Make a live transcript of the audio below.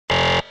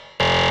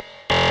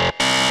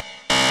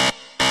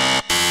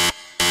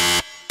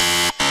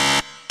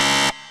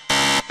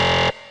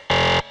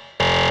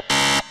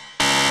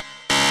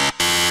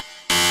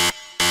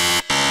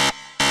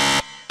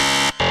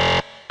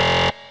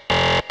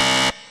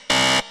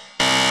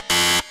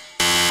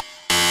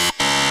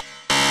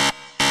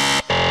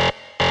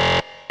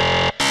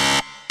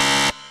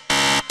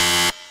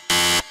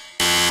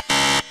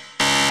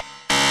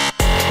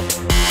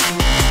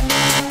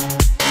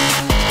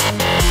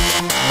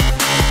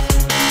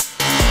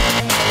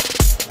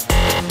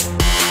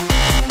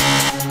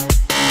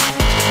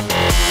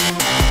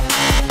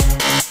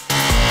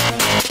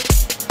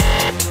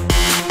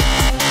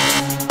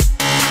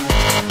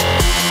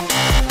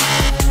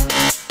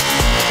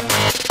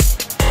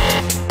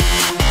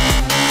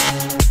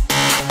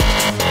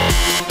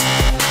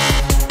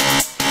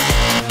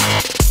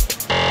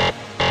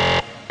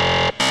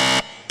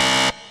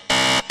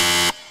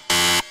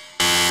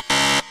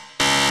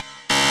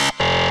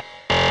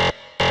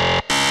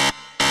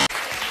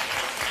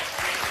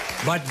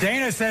But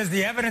Dana says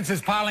the evidence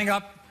is piling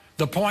up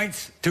the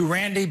points to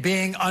Randy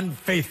being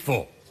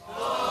unfaithful.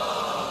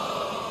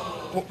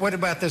 What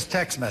about this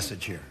text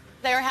message here?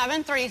 They were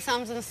having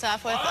threesomes and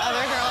stuff with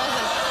other girls.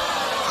 And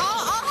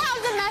I'll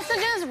have the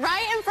messages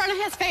right in front of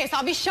his face.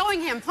 I'll be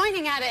showing him,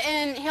 pointing at it,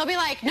 and he'll be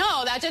like,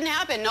 no, that didn't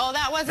happen. No,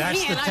 that wasn't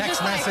me. That's the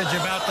text message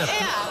about the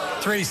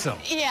threesome.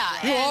 Yeah.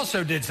 You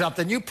also did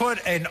something. You put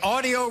an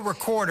audio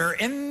recorder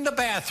in the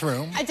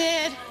bathroom. I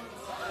did.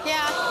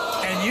 Yeah.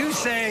 And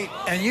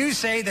you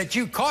say that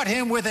you caught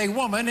him with a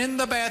woman in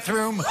the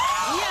bathroom. Yes.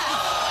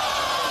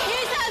 He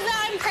says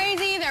that I'm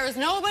crazy. There was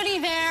nobody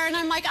there. And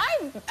I'm like,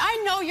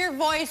 I know your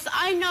voice.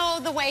 I know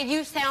the way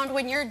you sound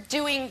when you're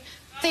doing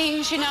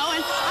things, you know.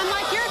 And I'm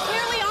like, you're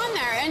clearly on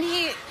there. And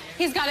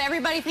he's got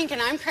everybody thinking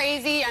I'm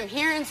crazy. I'm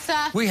hearing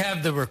stuff. We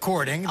have the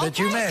recording that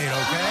you made,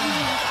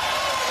 okay?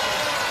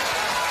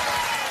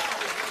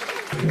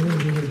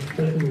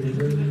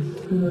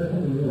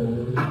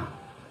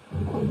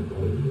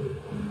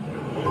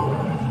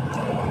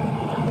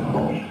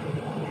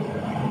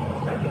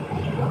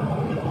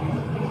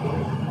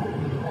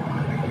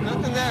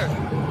 Nothing there.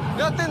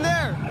 Nothing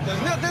there.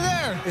 There's nothing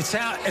there. It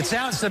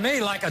sounds to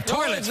me like a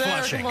toilet's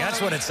flushing. That's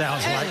what it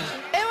sounds like.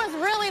 It was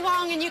really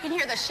long, and you can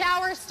hear the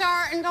shower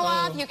start and go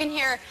off. You can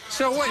hear...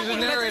 So what?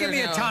 Give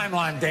me a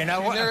timeline,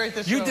 Dana.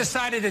 You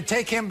decided to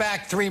take him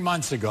back 3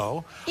 months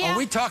ago. Yeah. Are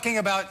we talking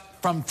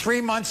about from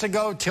 3 months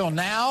ago till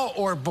now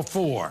or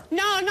before?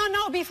 No,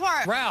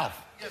 before. Ralph,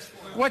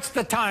 what's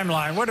the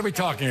timeline? What are we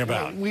talking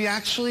about? We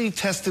actually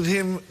tested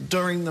him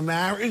during the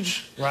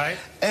marriage. Right.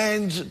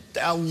 And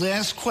our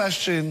last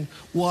question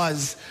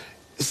was,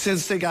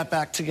 since they got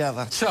back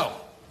together. So,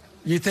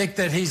 you think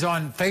that he's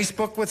on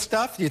Facebook with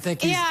stuff? You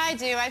think he's... Yeah, I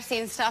do. I've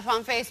seen stuff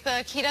on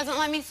Facebook. He doesn't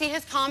let me see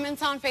his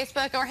comments on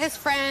Facebook or his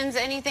friends,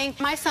 anything.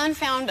 My son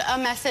found a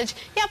message.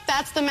 Yep,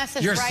 that's the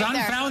message right there. Your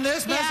son found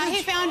this message? Yeah,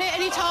 he found it,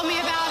 and he told me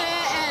about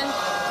it, and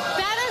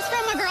that is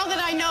from a girl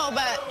that I know,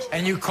 but...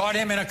 And you caught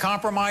him in a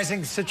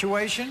compromising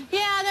situation?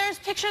 Yeah, there's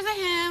pictures of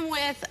him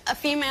with a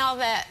female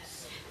that...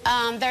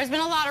 there's been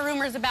a lot of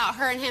rumors about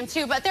her and him,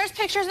 too, but there's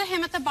pictures of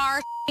him at the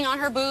bar on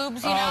her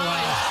boobs, you know.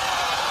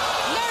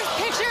 Wow. There's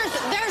pictures,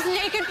 there's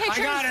naked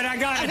pictures. I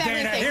got it,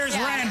 Dana. Here's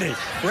Randy.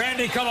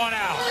 Randy, come on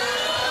out.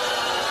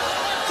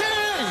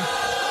 King!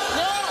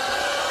 No!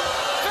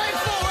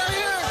 Faithful right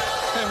here!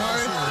 Hey,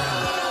 Maury.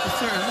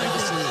 Good to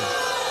see you.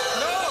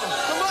 No!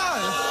 Come on!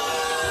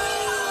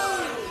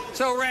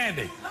 So,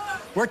 Randy,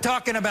 we're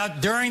talking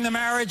about during the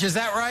marriage, is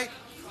that right?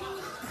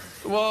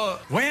 Well...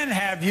 When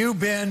have you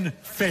been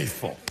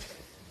faithful?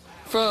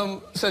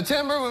 From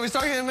September, when we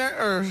started getting married,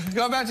 or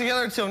got back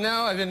together, till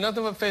now, I've been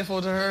nothing but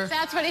faithful to her.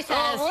 That's what he says.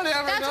 Oh,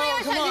 whatever. That's what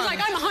he says. He's like,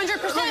 I'm 100%,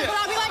 but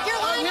I'll be like,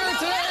 you're lying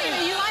about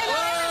everything. You lie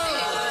about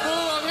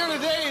everything. I'm here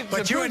today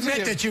But you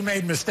admit that you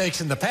made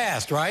mistakes in the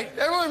past, right?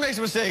 Everyone makes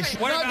mistakes.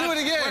 Do it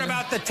again. What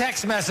about the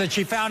text message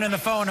she found in the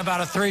phone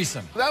about a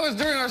threesome? That was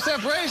during our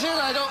separation.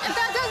 That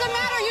doesn't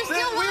matter. You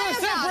still We were lying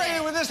about separated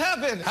it. when this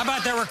happened. How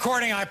about that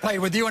recording I played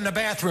with you in the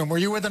bathroom? Were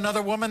you with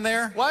another woman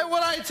there? Why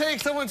would I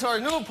take someone to our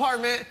new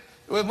apartment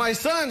with my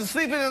son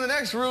sleeping in the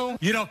next room?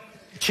 You don't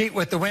cheat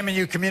with the women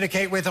you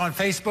communicate with on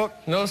Facebook?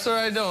 No, sir,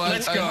 I don't.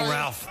 Let's go,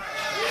 Ralph.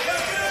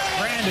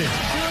 Randy.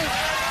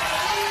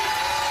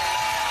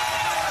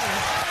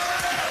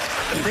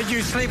 Did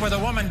you sleep with a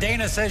woman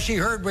Dana says she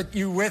heard what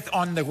you with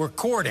on the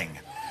recording?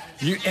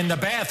 You in the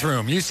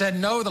bathroom. You said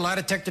no, the lie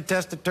detector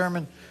test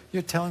determined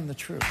you're telling the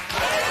truth.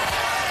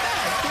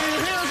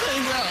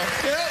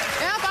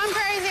 Yep, I'm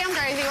crazy,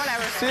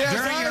 whatever.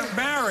 During your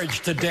marriage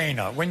to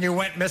Dana, when you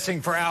went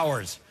missing for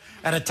hours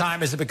at a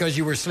time, is it because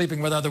you were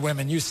sleeping with other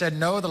women? You said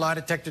no, the lie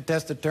detector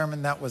test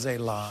determined that was a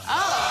lie.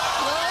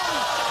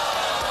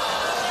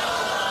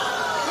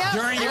 Yep.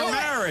 During your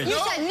marriage. You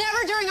said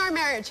never during our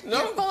marriage. No.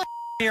 You're full of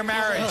Your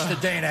marriage to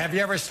Dana, have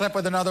you ever slept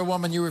with another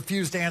woman you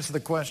refused to answer the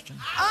question?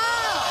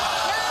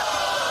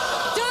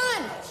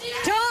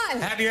 Done.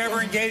 Have you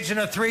ever engaged in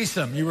a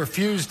threesome? You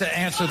refused to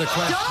answer the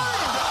question.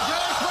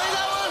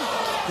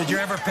 Did you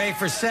ever pay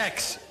for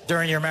sex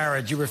during your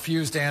marriage? You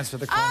refused to answer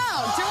the question.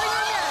 During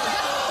our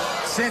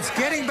marriage. Since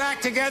getting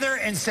back together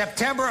in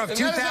September of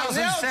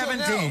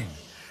 2017,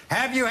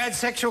 have you had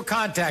sexual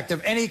contact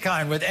of any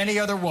kind with any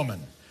other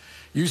woman?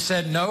 You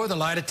said no, the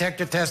lie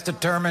detector test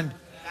determined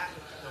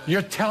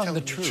you're telling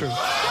the truth.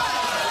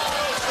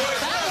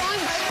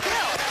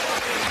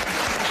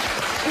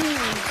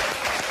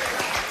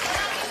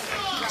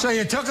 So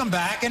you took him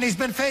back, and he's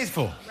been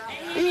faithful.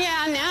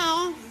 Yeah,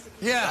 now.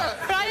 Yeah.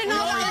 But I didn't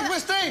know You that. made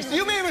mistakes.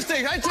 You made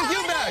mistakes. I took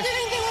you back. I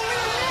didn't think when we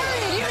were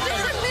married. You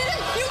just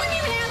admitted. You wouldn't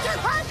even answer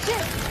a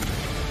question.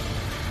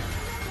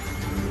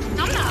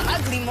 I'm not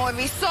ugly,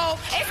 Maury, so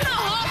it's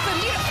not hard for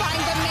me to find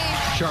a man.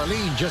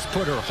 Charline just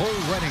put her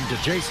whole wedding to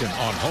Jason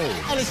on hold.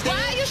 Why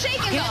are you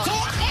shaking, though?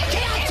 Why are you shaking?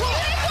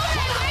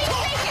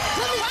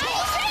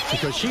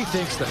 Because she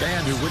thinks the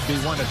man who would be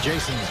one of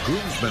Jason's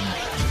groomsmen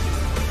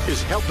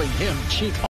is helping him cheat